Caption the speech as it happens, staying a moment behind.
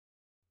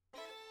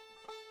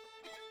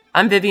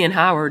I'm Vivian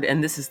Howard,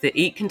 and this is the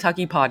Eat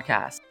Kentucky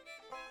podcast.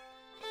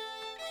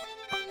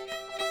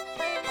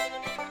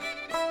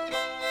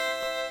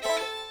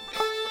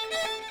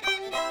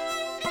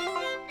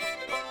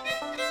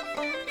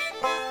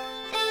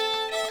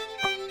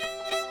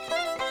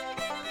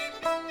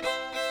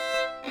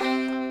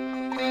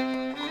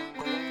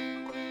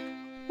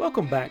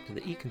 Welcome back to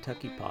the Eat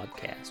Kentucky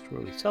podcast,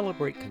 where we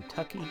celebrate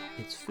Kentucky,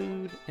 its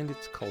food, and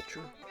its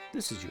culture.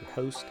 This is your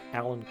host,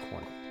 Alan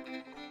Cornett.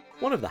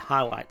 One of the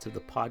highlights of the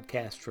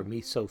podcast for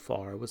me so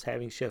far was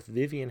having Chef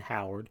Vivian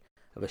Howard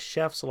of A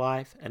Chef's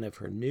Life and of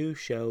her new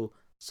show,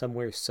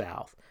 Somewhere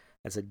South,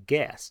 as a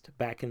guest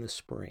back in the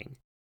spring.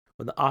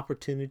 When the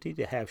opportunity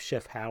to have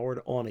Chef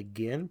Howard on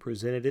again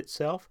presented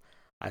itself,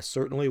 I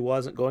certainly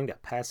wasn't going to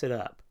pass it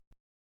up.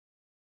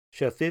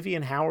 Chef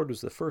Vivian Howard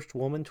was the first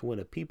woman to win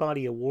a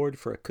Peabody Award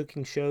for a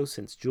cooking show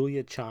since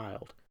Julia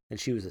Child, and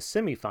she was a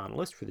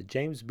semifinalist for the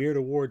James Beard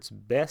Award's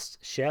Best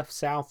Chef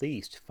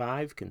Southeast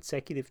 5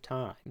 consecutive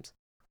times.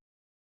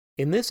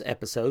 In this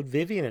episode,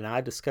 Vivian and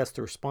I discussed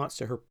the response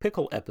to her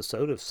pickle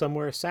episode of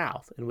Somewhere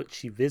South, in which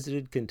she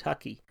visited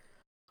Kentucky.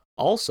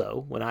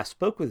 Also, when I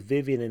spoke with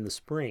Vivian in the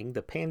spring,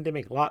 the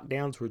pandemic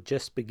lockdowns were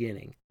just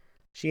beginning.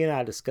 She and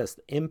I discussed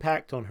the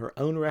impact on her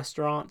own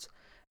restaurants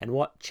and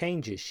what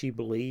changes she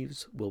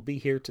believes will be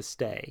here to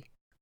stay.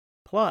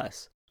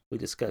 Plus, we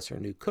discuss her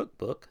new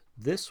cookbook,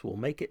 This Will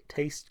Make It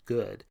Taste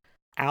Good,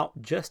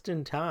 out just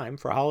in time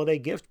for holiday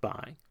gift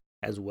buying,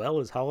 as well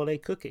as holiday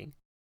cooking.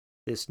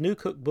 This new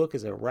cookbook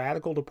is a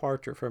radical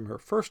departure from her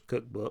first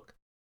cookbook,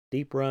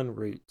 Deep Run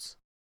Roots.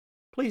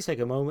 Please take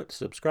a moment to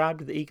subscribe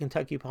to the Eat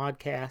Kentucky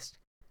podcast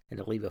and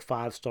to leave a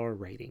 5-star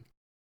rating.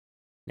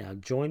 Now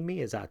join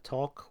me as I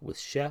talk with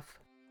Chef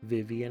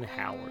Vivian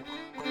Howard.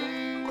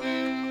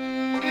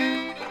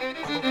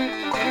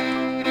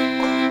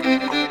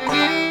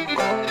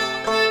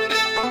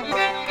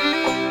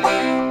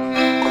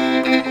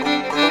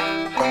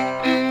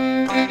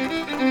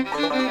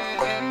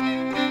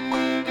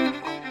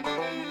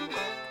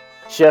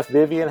 Chef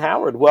Vivian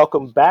Howard,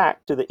 welcome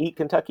back to the Eat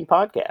Kentucky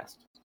podcast.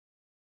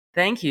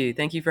 Thank you.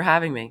 Thank you for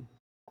having me.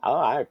 Oh,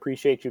 I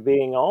appreciate you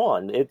being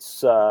on.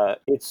 It's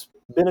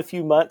been a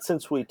few months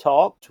since we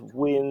talked.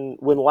 When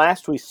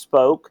last we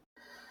spoke,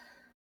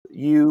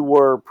 you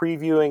were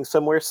previewing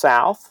Somewhere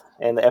South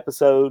and the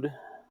episode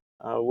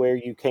where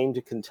you came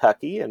to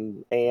Kentucky,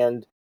 and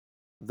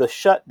the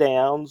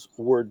shutdowns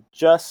were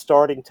just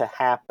starting to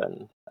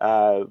happen.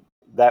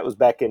 That was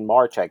back in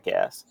March, I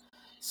guess.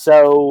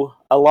 So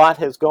a lot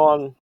has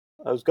gone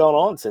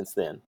on since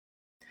then.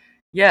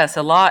 Yes,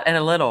 a lot and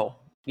a little.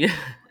 Yeah.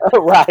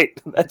 Oh,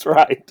 right. That's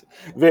right.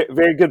 Very,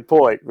 very good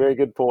point. Very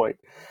good point.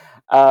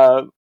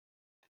 How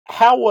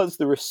was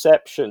the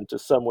reception to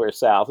Somewhere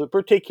South? And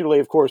particularly,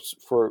 of course,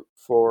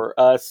 for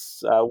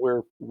us,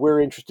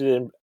 we're interested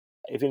in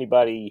if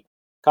anybody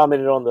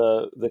commented on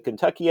the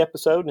Kentucky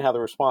episode and how the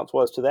response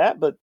was to that,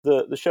 but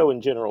the show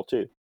in general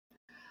too.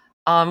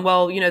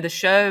 Well, the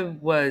show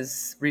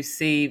was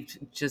received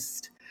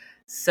just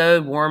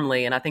so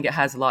warmly, and I think it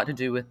has a lot to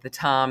do with the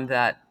time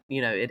that,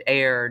 it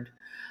aired,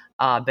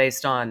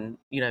 based on,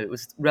 it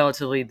was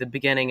relatively the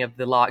beginning of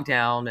the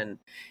lockdown, and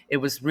it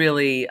was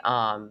really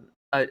a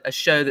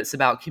show that's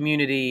about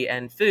community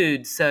and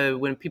food. So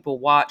when people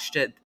watched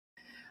it,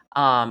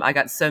 I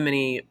got so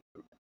many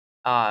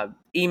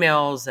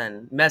emails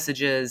and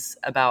messages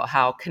about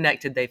how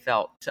connected they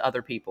felt to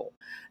other people.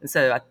 And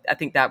so I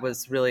think that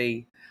was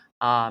really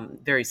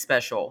very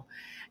special.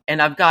 And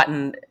I've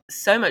gotten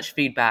so much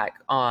feedback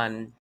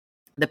on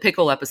the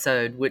pickle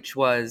episode, which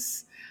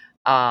was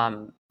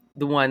the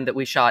one that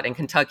we shot in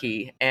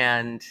Kentucky.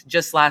 And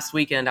just last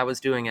weekend, I was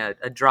doing a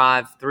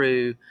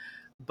drive-through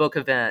book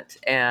event,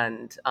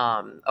 and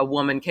a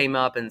woman came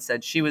up and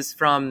said she was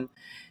from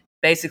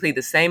basically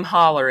the same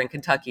holler in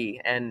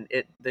Kentucky, and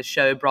the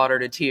show brought her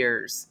to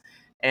tears.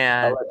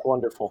 And that's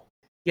wonderful.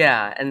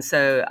 Yeah, and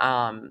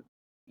so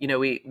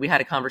we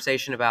had a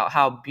conversation about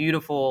how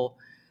beautiful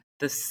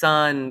the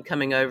sun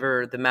coming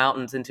over the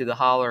mountains into the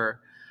holler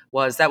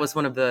was. That was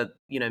one of the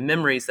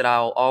memories that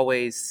I'll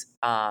always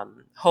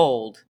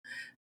hold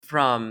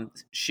from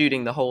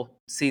shooting the whole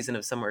season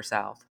of Somewhere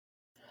South.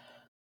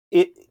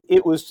 It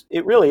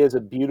really is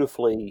a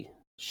beautifully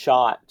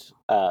shot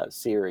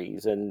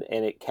series, and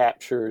it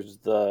captures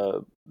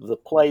the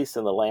place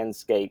and the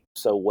landscape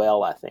so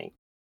well, I think.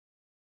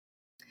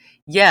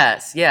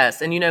 Yes,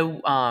 and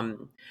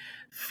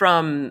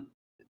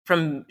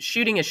from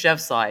shooting A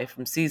Chef's Life,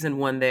 from season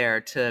 1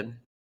 there to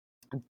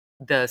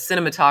the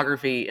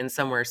cinematography in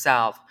Somewhere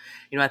South,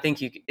 I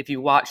think if you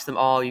watch them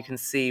all, you can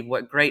see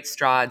what great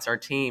strides our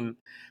team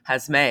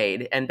has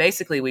made. And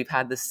basically, we've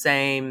had the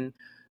same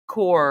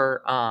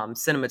core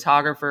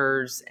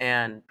cinematographers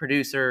and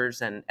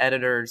producers and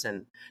editors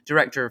and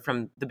director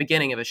from the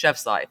beginning of A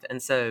Chef's Life.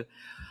 And so,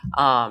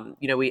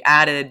 we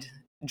added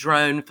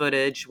drone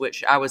footage,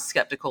 which I was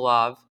skeptical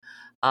of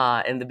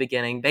in the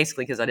beginning,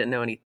 basically because I didn't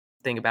know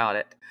anything about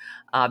it.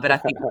 But I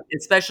think,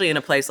 especially in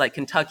a place like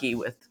Kentucky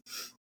with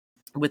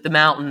the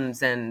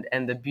mountains and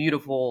the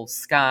beautiful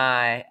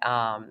sky,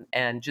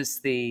 and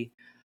just the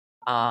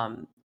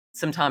um,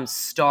 sometimes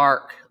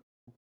stark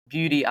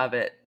beauty of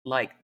it,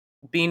 like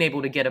being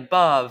able to get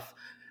above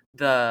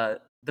the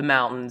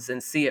mountains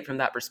and see it from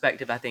that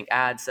perspective, I think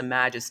adds some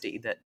majesty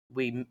that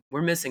we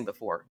were missing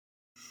before.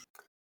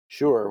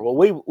 Sure. Well,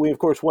 we of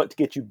course want to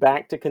get you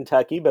back to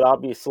Kentucky, but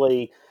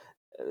obviously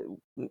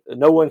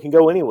no one can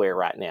go anywhere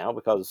right now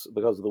because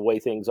of the way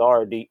things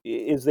are.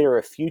 Is there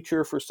a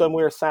future for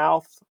somewhere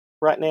south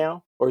right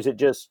now, or is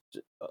it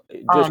Um,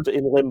 just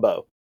in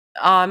limbo?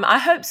 I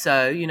hope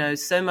so.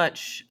 So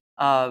much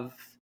of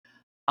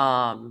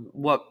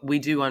what we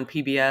do on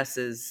PBS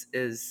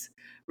is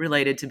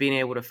related to being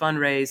able to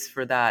fundraise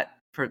for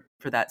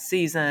that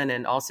season,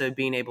 and also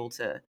being able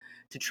to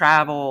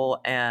travel.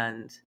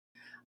 And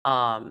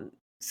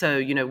so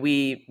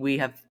we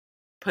have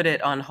put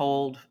it on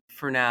hold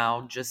for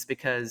now, just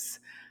because,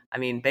 I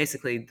mean,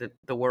 basically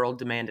the world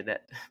demanded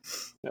it.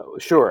 No,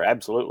 sure,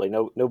 absolutely.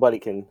 No, nobody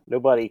can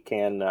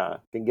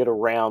get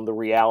around the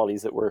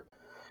realities that we're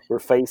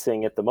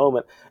facing at the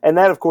moment, and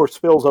that of course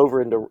spills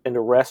over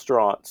into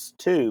restaurants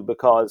too,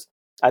 because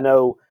I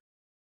know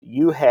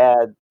you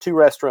had two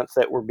restaurants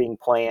that were being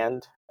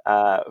planned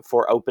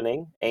for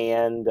opening,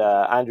 and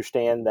I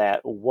understand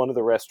that one of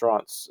the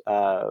restaurants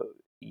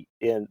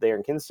in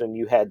Kinston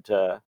you had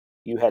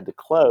to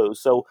close.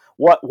 So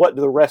what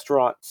do the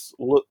restaurants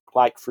look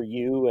like for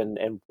you,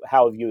 and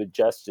how have you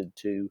adjusted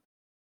to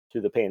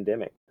the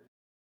pandemic?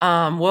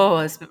 Well,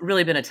 it's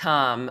really been a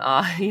time.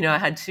 I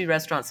had two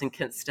restaurants in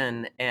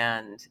Kinston,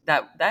 and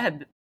that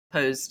had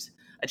posed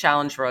a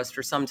challenge for us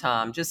for some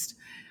time. Just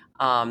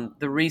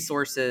the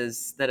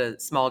resources that a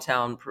small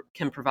town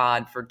can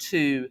provide for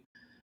two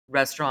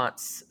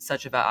restaurants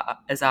such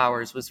as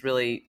ours was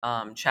really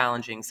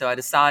challenging. So I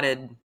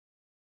decided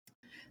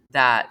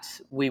that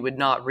we would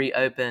not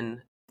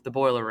reopen the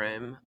boiler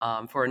room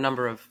for a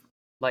number of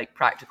like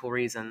practical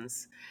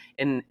reasons,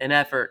 in an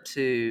effort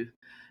to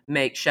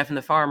make Chef and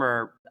the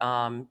Farmer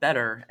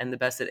better and the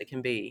best that it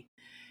can be.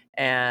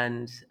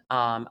 And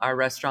our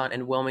restaurant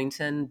in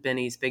Wilmington,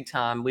 Benny's Big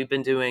Time, we've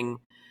been doing.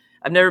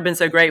 I've never been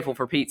so grateful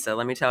for pizza.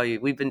 Let me tell you,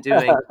 we've been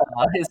doing.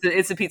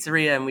 It's a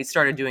pizzeria, and we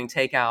started doing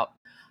takeout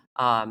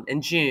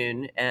in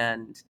June.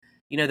 And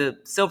the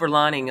silver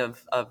lining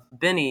of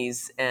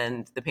Benny's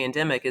and the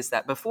pandemic is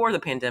that before the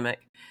pandemic,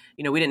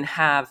 we didn't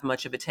have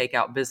much of a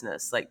takeout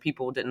business. Like,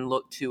 people didn't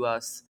look to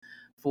us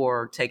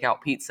for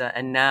takeout pizza,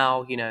 and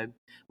now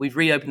we've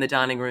reopened the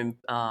dining room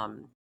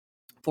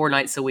 4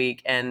 nights a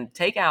week, and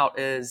takeout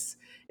is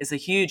a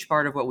huge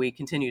part of what we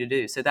continue to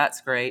do. So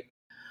that's great.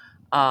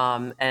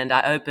 And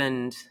I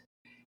opened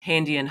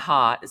Handy and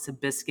Hot. It's a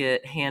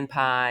biscuit hand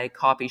pie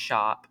coffee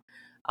shop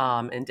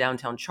in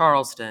downtown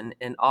Charleston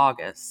in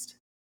August.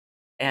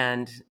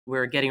 And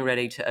we're getting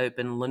ready to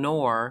open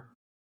Lenore,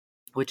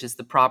 which is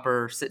the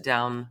proper sit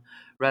down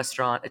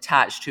restaurant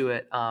attached to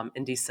it,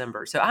 in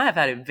December. So I have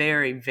had a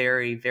very,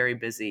 very, very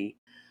busy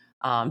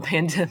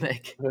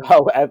pandemic.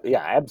 Oh,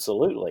 yeah,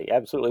 absolutely,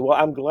 absolutely. Well,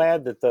 I'm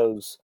glad that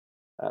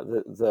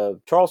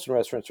the Charleston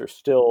restaurants are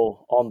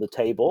still on the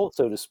table,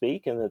 so to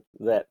speak, and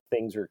that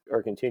things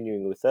are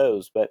continuing with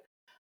those. But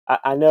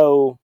I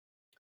know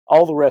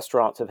all the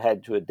restaurants have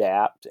had to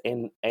adapt,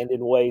 and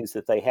in ways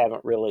that they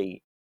haven't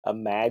really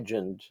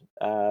imagined.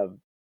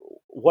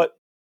 What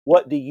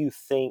what do you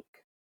think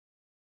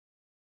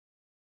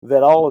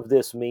that all of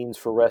this means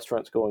for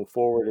restaurants going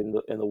forward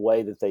in the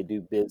way that they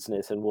do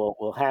business, and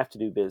will have to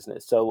do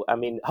business? So, I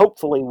mean,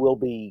 hopefully we'll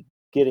be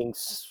getting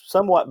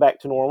somewhat back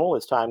to normal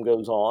as time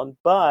goes on,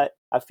 but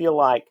I feel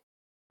like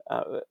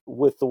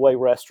with the way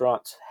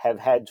restaurants have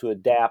had to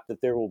adapt,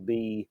 that there will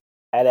be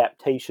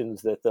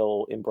adaptations that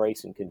they'll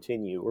embrace and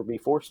continue, or be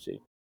forced to.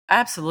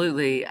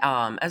 Absolutely.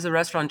 As a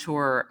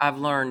restaurateur, I've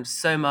learned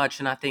so much,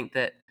 and I think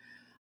that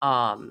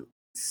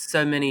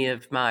so many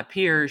of my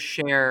peers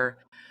share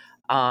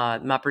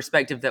my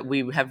perspective, that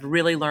we have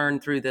really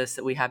learned through this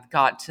that we have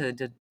got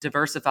to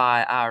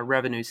diversify our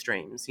revenue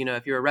streams.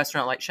 If you're a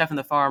restaurant like Chef and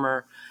the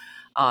Farmer,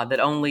 that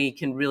only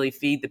can really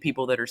feed the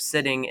people that are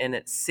sitting in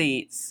its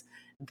seats,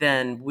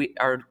 then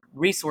our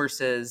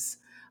resources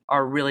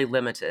are really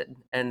limited.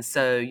 And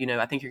so,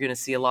 I think you're going to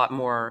see a lot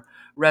more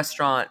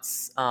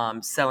restaurants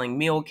selling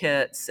meal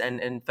kits,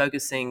 and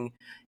focusing,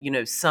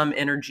 some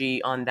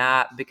energy on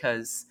that,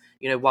 because,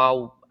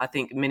 while I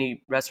think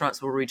many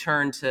restaurants will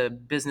return to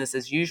business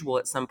as usual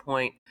at some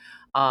point,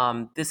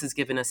 this has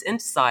given us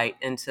insight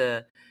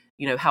into,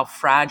 how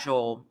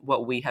fragile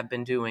what we have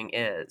been doing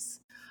is.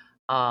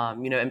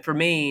 And for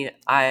me,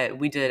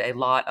 we did a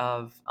lot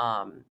of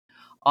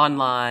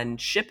online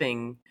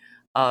shipping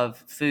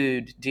of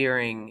food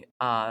during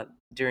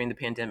the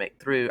pandemic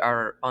through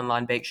our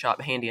online bake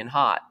shop, Handy and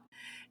Hot.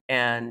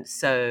 And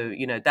so,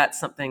 that's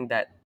something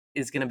that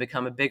is going to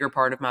become a bigger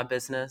part of my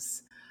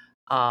business.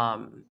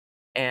 Um,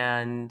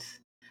 and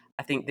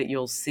I think that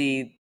you'll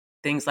see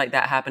things like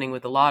that happening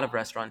with a lot of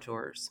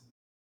restaurateurs.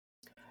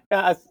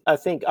 Yeah, I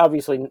think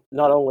obviously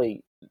not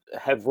only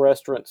have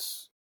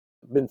restaurants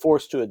been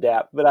forced to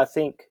adapt, but I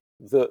think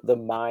the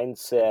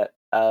mindset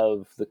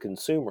of the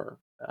consumer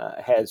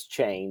has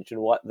changed, and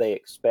what they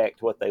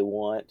expect, what they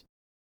want.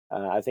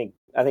 I think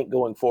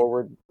going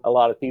forward, a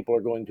lot of people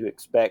are going to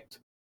expect,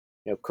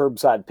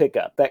 curbside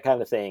pickup, that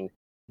kind of thing,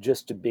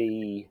 just to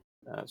be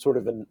sort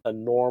of a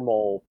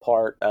normal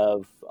part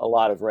of a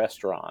lot of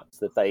restaurants,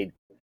 that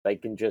they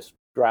can just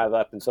drive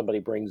up and somebody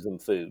brings them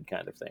food,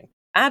 kind of thing.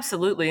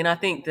 Absolutely, and I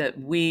think that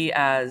we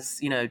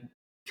as,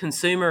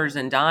 consumers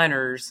and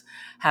diners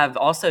have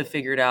also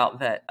figured out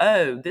that,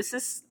 oh, this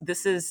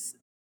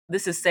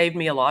has saved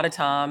me a lot of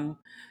time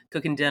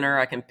cooking dinner.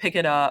 I can pick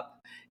it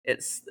up.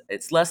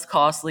 It's less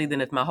costly than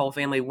if my whole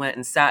family went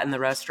and sat in the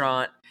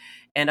restaurant,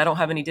 and I don't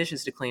have any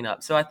dishes to clean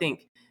up. So I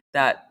think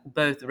that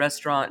both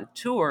restaurant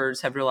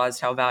tours have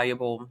realized how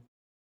valuable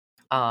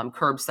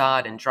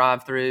curbside and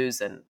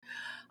drive-throughs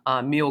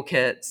and meal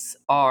kits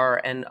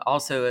are, and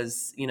also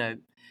as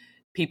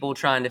people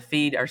trying to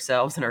feed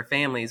ourselves and our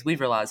families, we've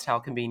realized how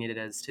convenient it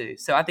is too.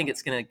 So I think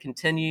it's going to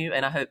continue,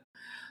 and I hope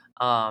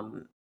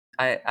um,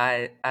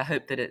 I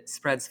hope that it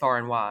spreads far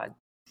and wide.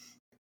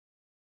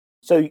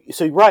 So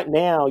right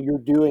now you're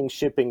doing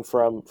shipping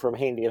from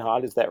Handy and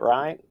Hot, is that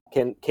right?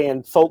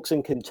 Can folks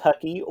in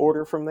Kentucky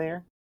order from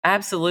there?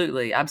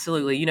 Absolutely,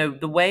 absolutely.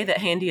 The way that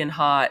Handy and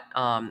Hot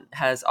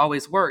has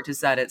always worked is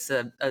that it's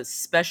a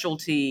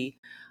specialty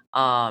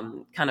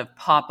kind of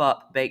pop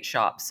up bake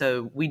shop.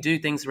 So we do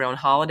things around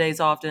holidays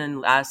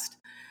often. Last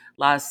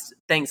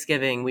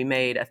Thanksgiving, we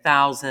made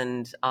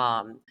 1,000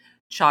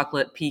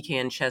 chocolate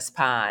pecan chess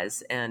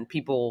pies, and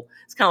people.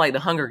 It's kind of like the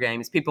Hunger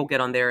Games. People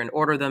get on there and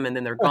order them, and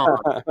then they're gone.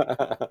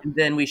 And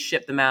then we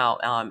ship them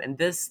out. And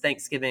this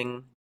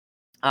Thanksgiving,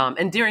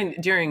 and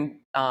during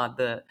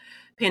the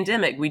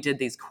pandemic, we did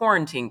these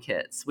quarantine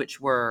kits, which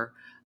were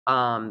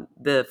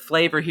the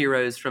flavor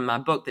heroes from my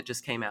book that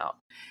just came out.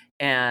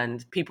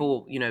 And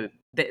people,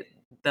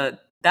 that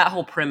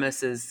whole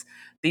premise is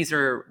these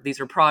are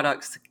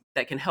products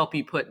that can help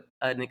you put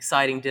an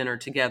exciting dinner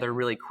together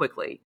really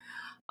quickly.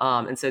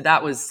 And so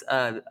that was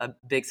a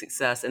big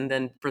success. And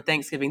then for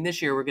Thanksgiving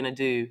this year, we're going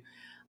to do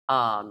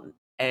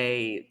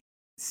a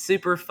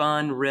super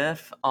fun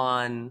riff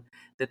on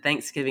the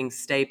Thanksgiving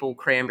staple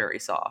cranberry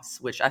sauce,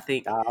 which I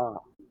think Ah,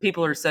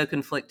 people are so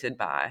conflicted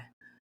by.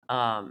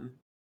 Um,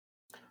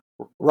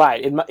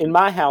 right. In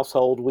my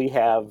household, we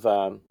have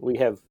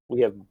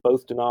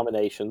both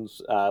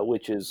denominations,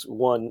 which is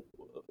one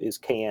is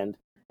canned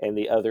and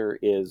the other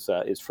is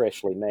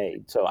freshly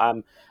made. So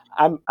I'm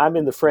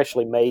in the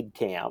freshly made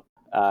camp.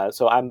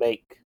 So I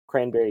make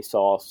cranberry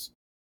sauce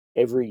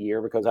every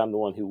year because I'm the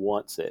one who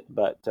wants it.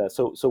 But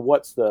so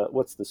what's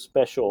the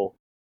special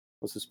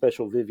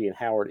Vivian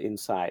Howard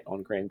insight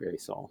on cranberry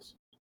sauce?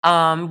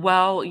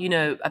 well,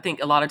 I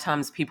think a lot of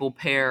times people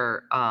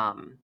pair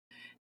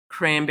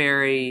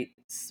cranberries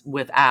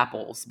with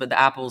apples, but the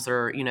apples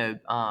are,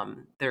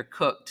 they're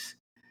cooked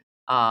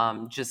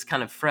just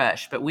kind of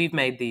fresh. But we've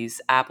made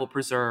these apple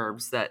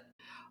preserves that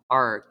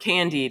are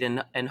candied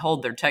and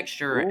hold their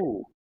texture,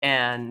 Ooh.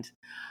 and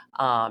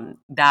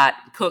that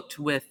cooked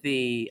with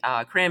the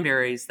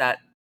cranberries, that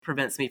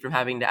prevents me from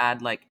having to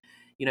add like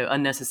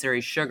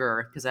unnecessary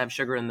sugar, because I have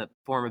sugar in the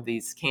form of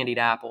these candied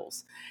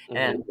apples. Hmm.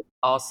 And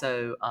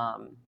also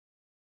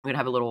we're gonna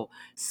have a little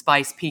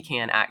spice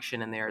pecan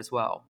action in there as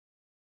well.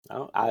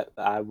 Oh,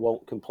 I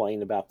won't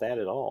complain about that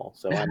at all.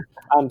 So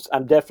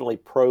I'm definitely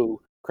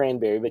pro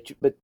cranberry,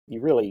 but you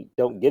really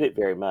don't get it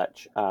very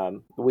much.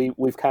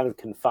 We've kind of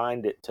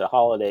confined it to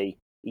holiday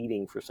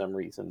eating for some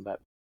reason. But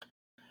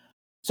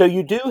so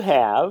you do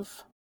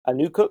have a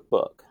new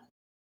cookbook,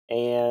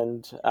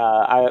 and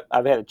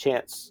I've had a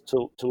chance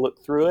to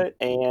look through it,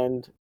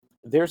 and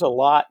there's a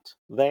lot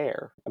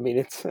there. I mean,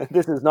 it's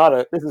this is not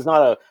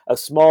a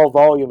small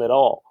volume at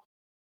all.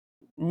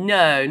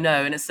 No,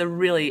 no, and it's a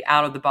really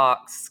out of the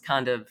box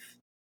kind of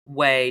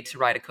way to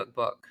write a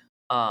cookbook.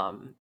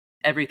 Um,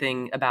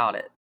 Everything about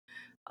it.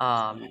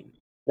 Um,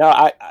 No,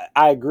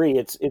 I agree.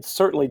 It's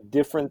certainly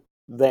different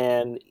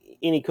than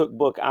any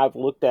cookbook I've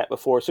looked at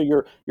before. So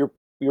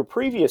your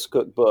previous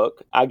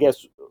cookbook, I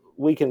guess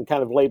we can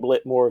kind of label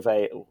it more of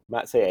a,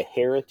 might say, a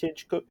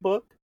heritage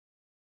cookbook.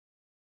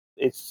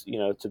 It's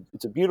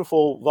a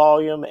beautiful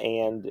volume,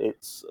 and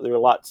there's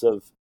lots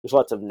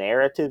of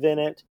narrative in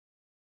it,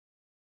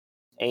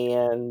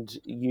 and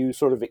you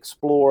sort of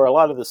explore a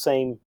lot of the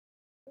same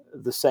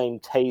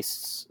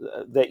tastes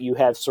that you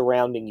have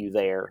surrounding you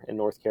there in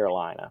North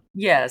Carolina.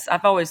 yes,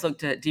 I've always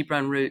looked at Deep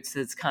Run Roots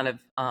as kind of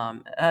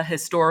a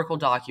historical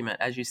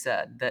document, as you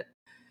said, that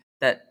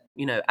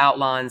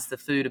outlines the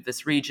food of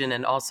this region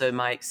and also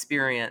my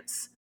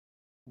experience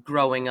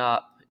growing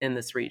up in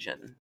this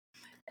region.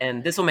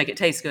 And this will make it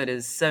taste good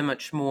is so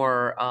much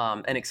more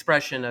an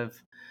expression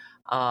of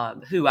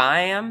who I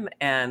am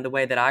and the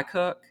way that I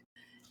cook.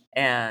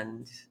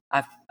 And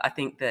I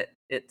think that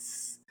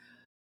it's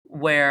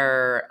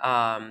where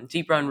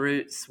Deep Run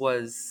Roots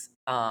was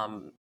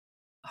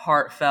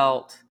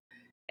heartfelt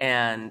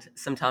and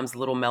sometimes a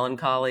little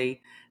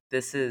melancholy.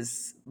 This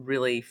is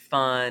really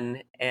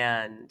fun,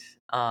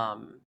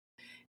 um,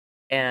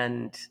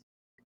 and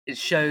it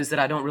shows that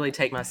I don't really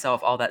take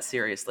myself all that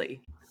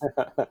seriously.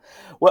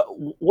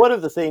 Well, one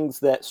of the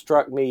things that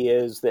struck me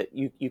is that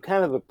you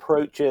kind of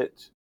approach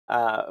it,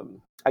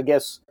 I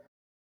guess,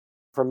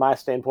 from my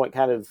standpoint,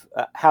 kind of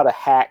how to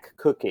hack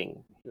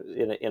cooking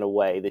in a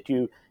way that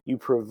you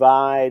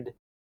provide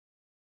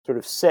sort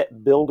of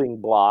set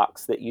building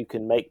blocks that you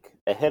can make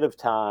ahead of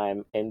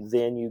time, and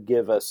then you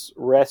give us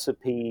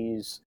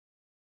recipes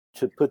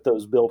to put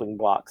those building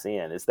blocks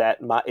in. Is that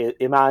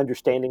am I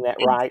understanding that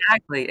right?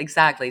 Exactly,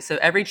 exactly. So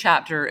every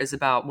chapter is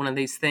about one of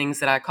these things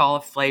that I call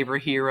a flavor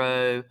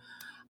hero,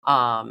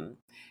 um,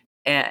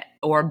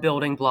 or a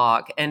building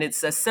block, and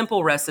it's a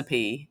simple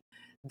recipe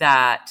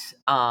that,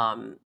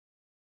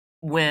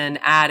 when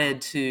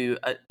added to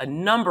a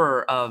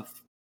number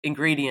of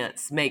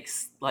ingredients,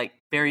 makes like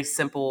very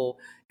simple,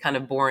 kind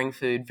of boring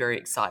food very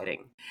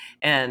exciting.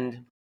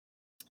 And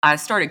I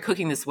started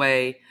cooking this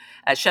way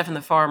at Chef and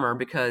the Farmer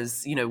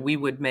because, we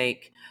would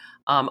make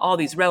all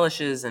these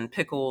relishes and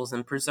pickles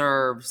and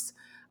preserves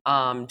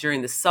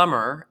during the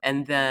summer,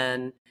 and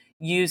then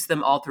use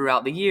them all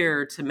throughout the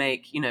year to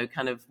make,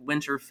 kind of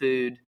winter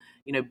food,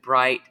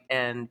 bright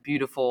and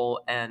beautiful,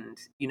 and,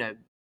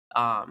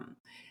 um,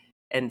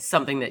 and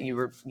something that you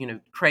were,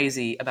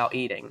 crazy about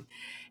eating.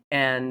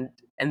 And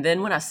and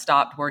then when I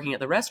stopped working at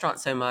the restaurant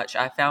so much,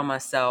 I found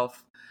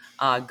myself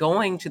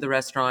going to the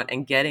restaurant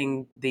and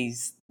getting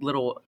these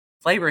little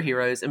flavor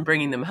heroes and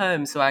bringing them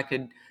home so I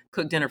could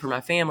cook dinner for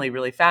my family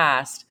really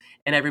fast.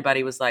 And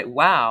everybody was like,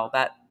 "Wow,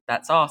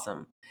 that's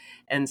awesome."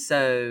 And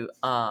so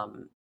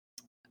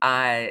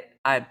I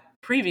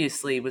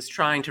previously was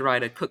trying to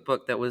write a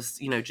cookbook that was,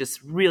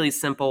 just really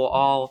simple,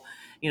 all,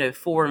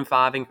 4 and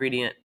 5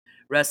 ingredient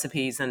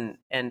recipes, and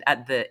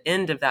at the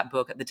end of that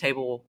book, at the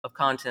table of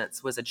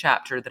contents, was a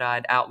chapter that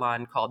I'd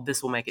outlined called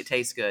 "This Will Make It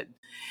Taste Good."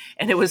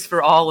 And it was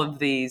for all of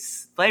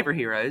these flavor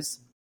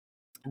heroes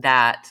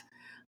that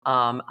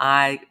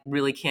I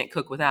really can't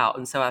cook without.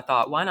 And so I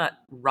thought, why not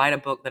write a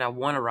book that I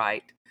want to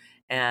write,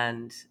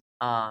 and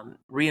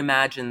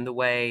reimagine the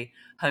way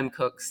home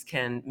cooks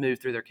can move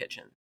through their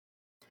kitchen.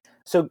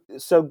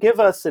 So give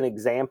us an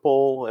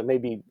example, and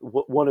maybe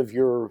one of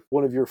your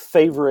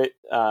favorite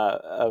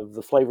of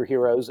the flavor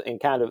heroes, and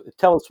kind of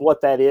tell us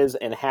what that is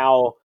and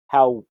how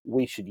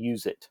we should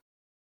use it.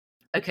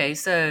 Okay,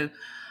 so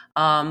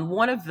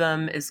one of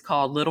them is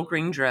called Little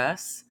Green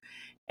Dress,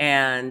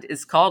 and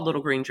it's called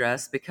Little Green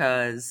Dress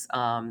because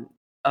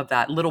of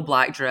that little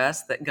black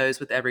dress that goes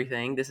with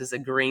everything. This is a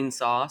green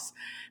sauce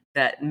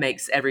that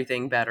makes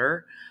everything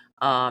better.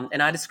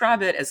 And I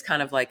describe it as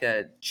kind of like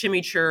a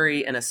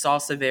chimichurri and a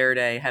salsa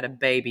verde had a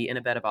baby in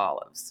a bed of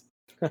olives.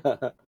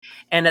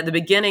 And at the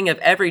beginning of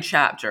every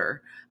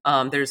chapter,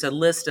 there's a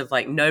list of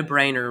like no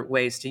brainer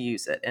ways to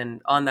use it.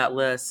 And on that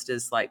list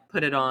is like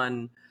put it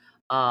on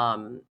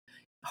um,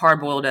 hard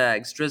boiled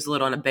eggs, drizzle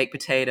it on a baked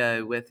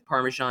potato with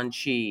Parmesan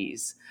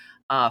cheese,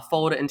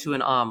 fold it into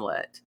an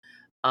omelet,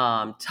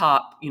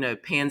 top,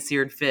 pan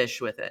seared fish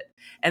with it.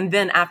 And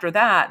then after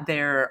that,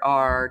 there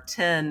are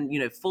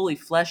 10, fully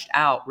fleshed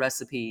out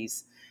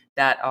recipes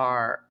that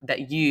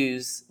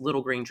use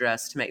little green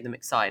dress to make them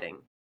exciting.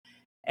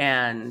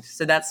 And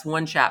so that's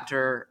one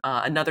chapter.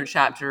 Another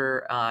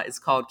chapter is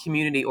called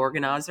Community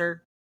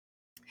Organizer.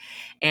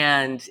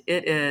 And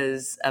it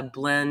is a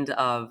blend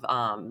of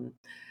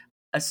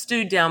a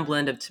stewed down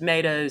blend of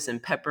tomatoes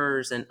and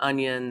peppers and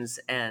onions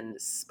and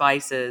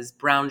spices,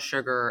 brown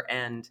sugar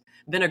and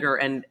vinegar.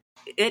 And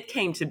it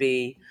came to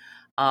be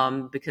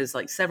because,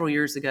 like, several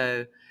years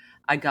ago,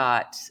 I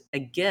got a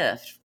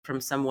gift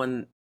from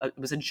someone. It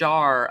was a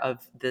jar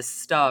of this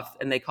stuff,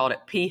 and they called it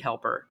Pea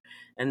Helper.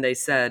 And they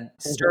said,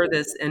 stir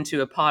this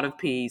into a pot of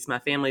peas. My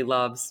family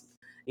loves,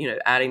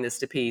 adding this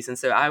to peas. And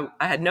so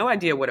I had no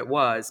idea what it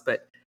was,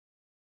 but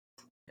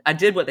I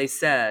did what they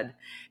said,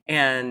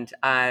 and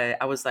I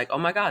was like, "Oh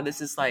my god, this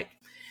is like,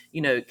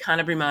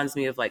 kind of reminds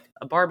me of like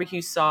a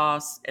barbecue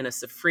sauce and a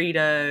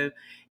sofrito,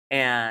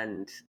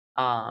 and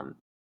um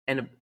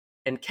and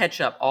and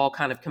ketchup all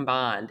kind of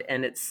combined."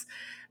 And it's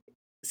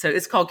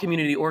called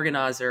Community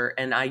Organizer,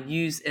 and I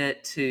use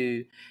it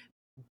to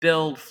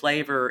build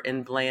flavor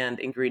in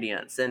bland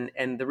ingredients. And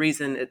the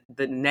reason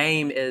the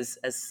name is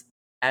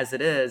as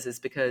it is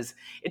because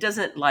it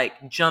doesn't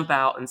like jump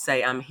out and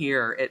say I'm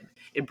here.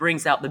 It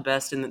brings out the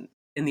best in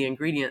the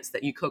ingredients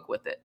that you cook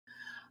with it.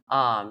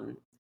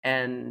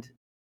 And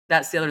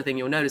that's the other thing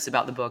you'll notice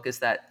about the book is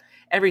that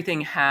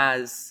everything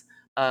has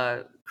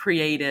a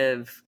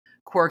creative,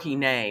 quirky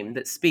name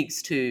that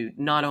speaks to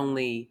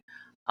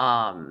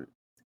um,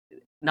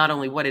 not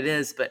only what it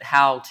is, but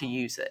how to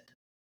use it.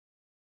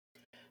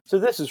 So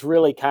this is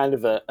really kind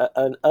of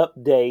an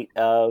update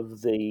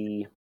of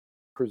the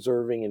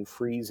preserving and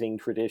freezing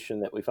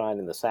tradition that we find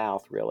in the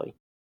South, really.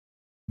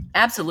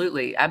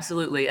 Absolutely,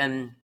 absolutely.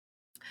 And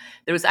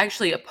there was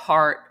actually a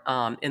part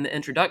in the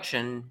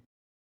introduction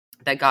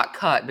that got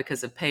cut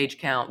because of page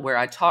count where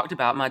I talked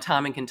about my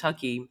time in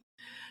Kentucky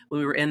when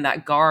we were in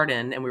that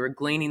garden and we were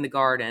gleaning the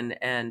garden.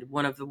 And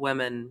one of the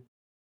women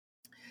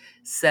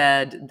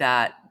said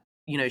that,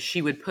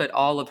 she would put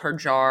all of her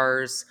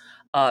jars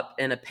up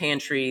in a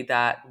pantry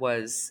that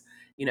was,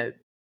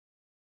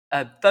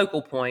 a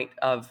focal point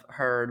of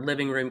her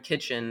living room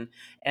kitchen,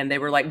 and they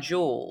were like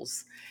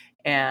jewels.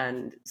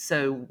 And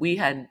so we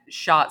had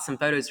shot some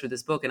photos for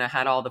this book, and I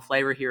had all the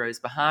flavor heroes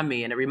behind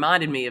me, and it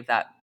reminded me of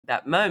that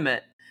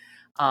moment,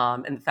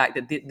 and the fact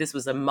that this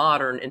was a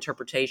modern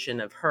interpretation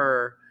of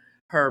her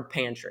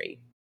pantry.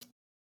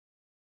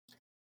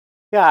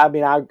 Yeah, I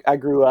mean, I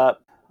grew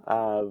up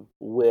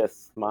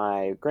with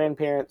my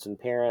grandparents and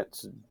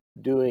parents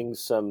doing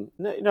some,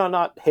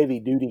 not heavy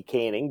duty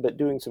canning, but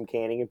doing some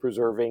canning and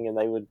preserving, and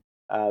they would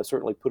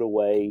certainly put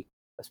away,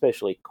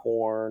 especially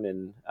corn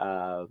and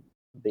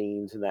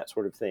beans and that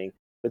sort of thing.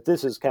 But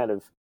this is kind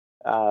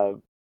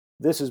of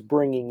this is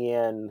bringing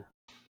in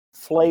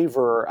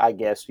flavor, I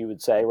guess you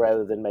would say,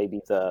 rather than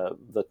maybe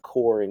the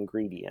core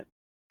ingredient.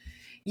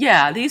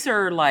 Yeah, these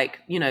are like,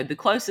 the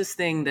closest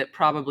thing that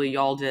probably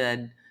y'all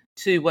did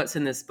to what's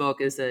in this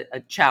book is a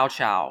chow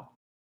chow.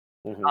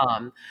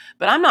 Hmm.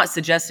 But I'm not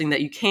suggesting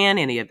that you can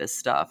any of this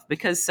stuff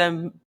because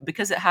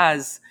it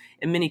has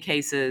in many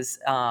cases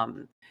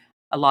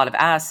a lot of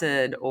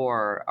acid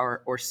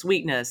or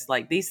sweetness.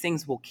 Like these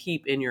things will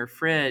keep in your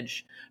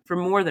fridge for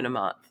more than a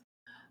month.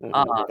 Hmm.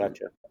 Um,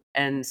 Gotcha.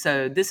 and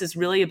so this is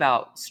really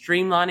about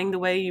streamlining the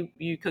way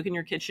you cook in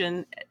your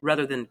kitchen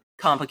rather than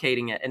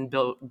complicating it and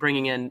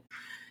bringing in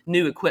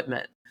new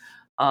equipment.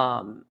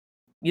 Um,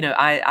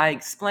 I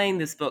explain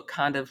this book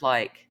kind of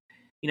like,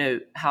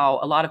 how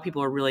a lot of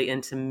people are really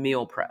into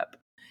meal prep.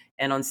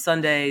 And on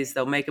Sundays,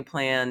 they'll make a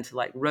plan to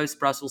like roast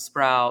Brussels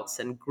sprouts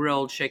and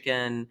grill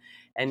chicken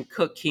and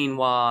cook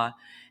quinoa.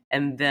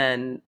 And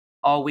then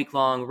all week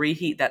long,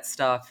 reheat that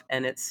stuff.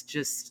 And it's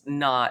just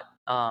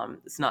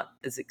it's not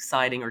as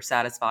exciting or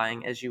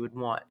satisfying as you would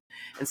want.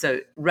 And so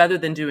rather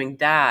than doing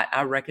that,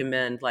 I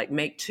recommend like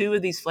make 2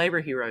 of these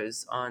flavor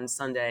heroes on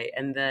Sunday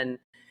and then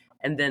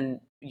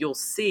you'll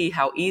see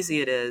how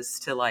easy it is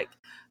to like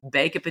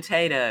bake a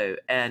potato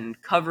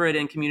and cover it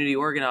in community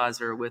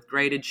organizer with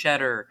grated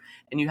cheddar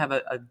and you have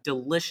a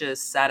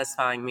delicious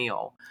satisfying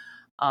meal.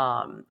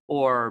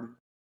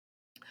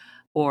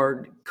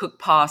 Or cook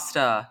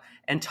pasta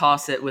and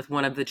toss it with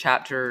one of the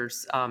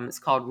chapters. It's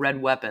called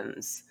Red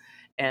Weapons,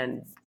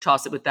 and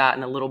toss it with that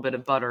and a little bit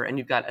of butter, and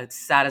you've got a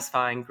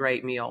satisfying,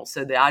 great meal.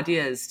 So the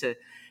idea is to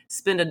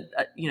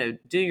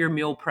do your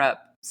meal prep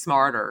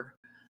smarter,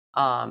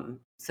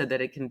 so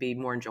that it can be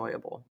more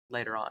enjoyable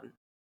later on.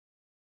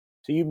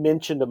 So you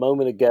mentioned a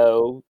moment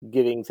ago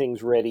getting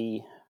things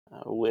ready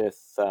with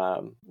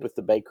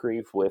the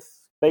bakery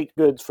with baked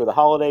goods for the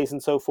holidays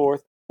and so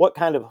forth. What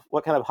kind of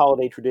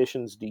holiday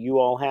traditions do you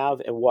all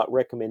have, and what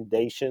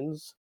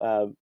recommendations,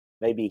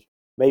 maybe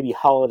maybe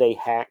holiday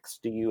hacks,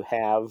 do you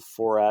have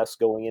for us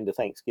going into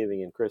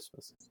Thanksgiving and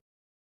Christmas?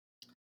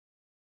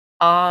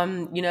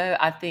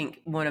 I think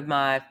one of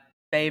my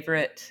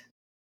favorite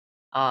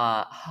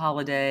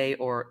holiday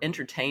or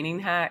entertaining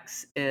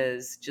hacks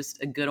is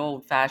just a good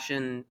old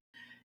fashioned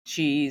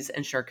cheese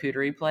and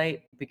charcuterie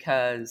plate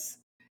because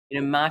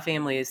my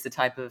family is the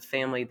type of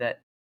family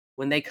that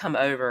when they come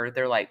over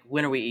they're like,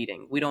 when are we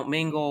eating? We don't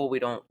mingle, we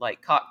don't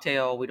like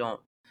cocktail, we don't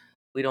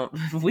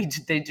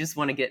they just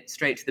want to get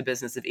straight to the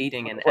business of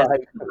eating. And as Right.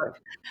 a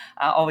cook,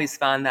 I always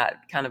find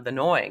that kind of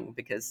annoying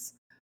because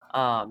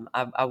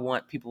I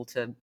want people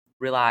to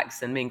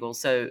relax and mingle.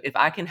 So if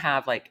I can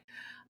have like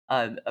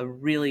a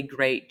really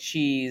great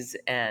cheese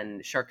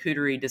and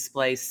charcuterie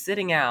display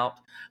sitting out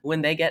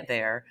when they get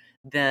there,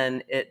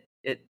 then it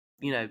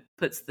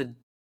puts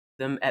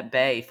them at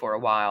bay for a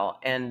while.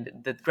 And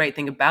the great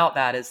thing about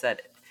that is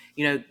that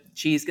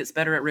cheese gets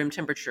better at room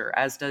temperature,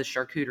 as does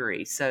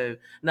charcuterie. So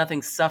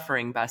nothing's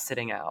suffering by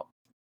sitting out.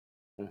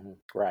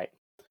 Right.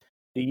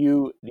 Do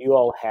you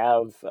all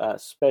have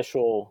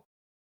special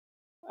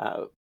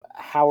uh,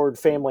 Howard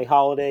family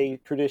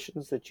holiday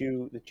traditions that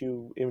you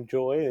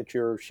enjoy, that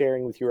you're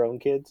sharing with your own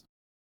kids?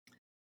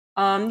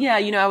 Yeah,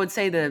 I would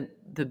say the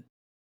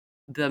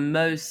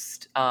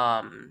most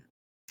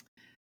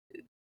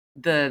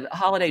the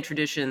holiday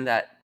tradition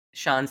that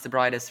shines the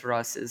brightest for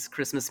us is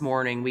Christmas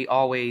morning. We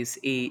always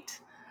eat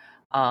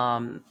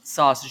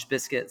sausage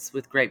biscuits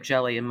with grape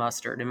jelly and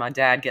mustard. And my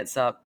dad gets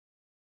up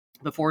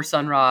before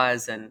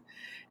sunrise and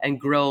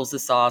grills the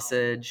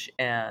sausage.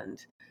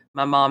 And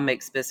my mom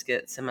makes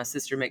biscuits, and my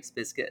sister makes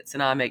biscuits,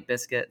 and I make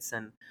biscuits,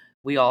 and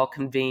we all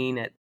convene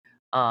at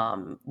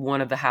one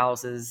of the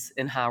houses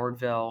in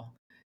Howardville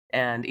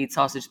and eat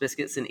sausage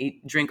biscuits and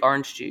drink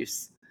orange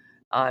juice.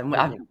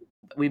 Hmm.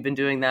 We've been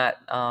doing that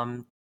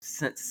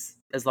since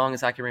as long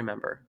as I can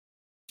remember.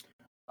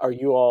 Are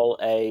you all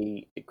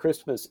a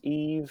Christmas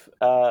Eve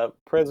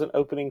present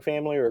opening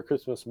family, or a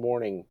Christmas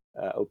morning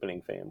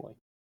opening family?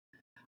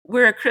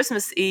 We're a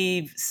Christmas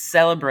Eve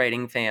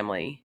celebrating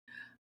family.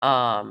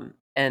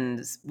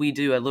 And we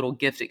do a little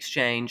gift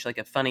exchange, like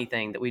a funny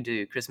thing that we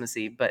do Christmas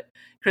Eve. But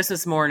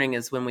Christmas morning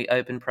is when we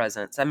open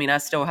presents. I mean, I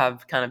still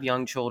have kind of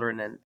young children,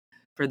 and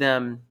for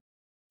them,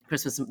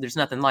 there's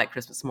nothing like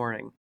Christmas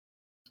morning.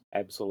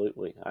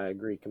 Absolutely, I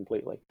agree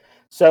completely.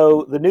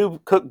 So the new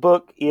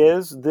cookbook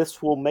is "This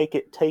Will Make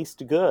It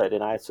Taste Good,"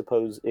 and I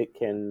suppose it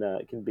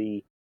can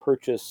be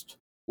purchased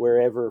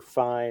wherever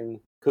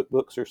fine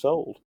cookbooks are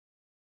sold.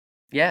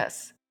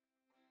 Yes,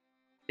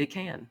 it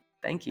can.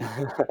 Thank you.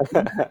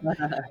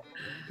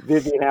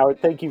 Vivian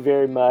Howard, thank you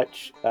very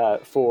much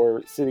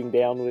for sitting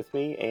down with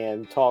me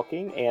and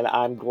talking. And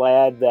I'm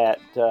glad that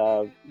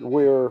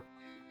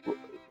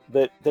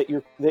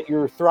that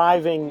you're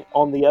thriving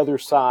on the other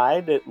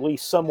side, at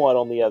least somewhat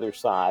on the other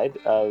side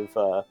of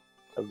the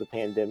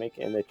pandemic,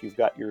 and that you've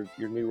got your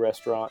new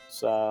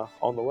restaurants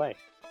on the way.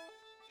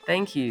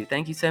 Thank you.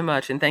 Thank you so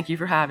much. And thank you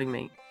for having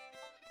me.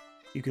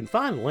 You can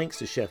find links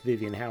to Chef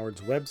Vivian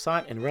Howard's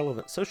website and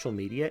relevant social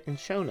media in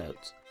show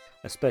notes.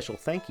 A special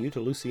thank you to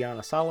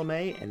Luciana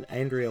Salome and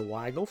Andrea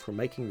Weigel for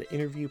making the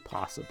interview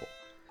possible.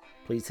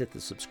 Please hit the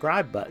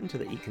subscribe button to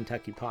the Eat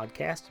Kentucky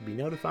podcast to be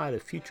notified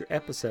of future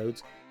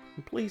episodes,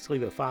 and please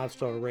leave a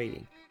 5-star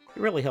rating.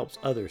 It really helps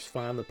others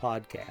find the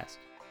podcast.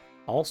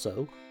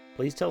 Also,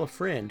 please tell a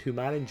friend who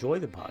might enjoy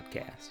the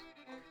podcast.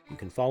 You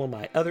can follow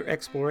my other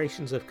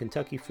explorations of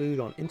Kentucky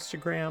food on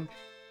Instagram,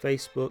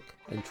 Facebook,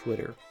 and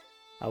Twitter.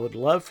 I would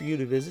love for you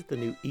to visit the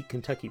new Eat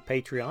Kentucky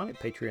Patreon at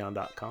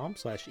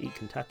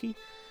patreon.com/eatkentucky,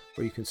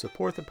 where you can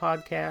support the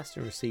podcast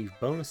and receive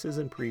bonuses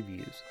and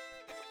previews.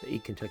 The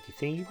Eat Kentucky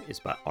theme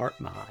is by Art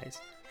Mize.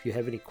 If you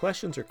have any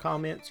questions or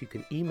comments, you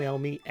can email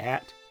me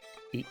at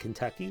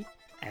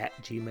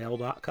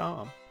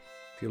eatkentucky@gmail.com.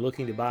 If you're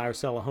looking to buy or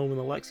sell a home in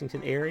the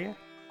Lexington area,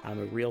 I'm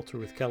a realtor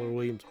with Keller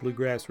Williams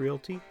Bluegrass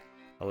Realty.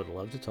 I would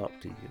love to talk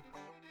to you.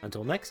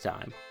 Until next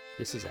time,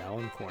 this is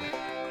Alan Cornett.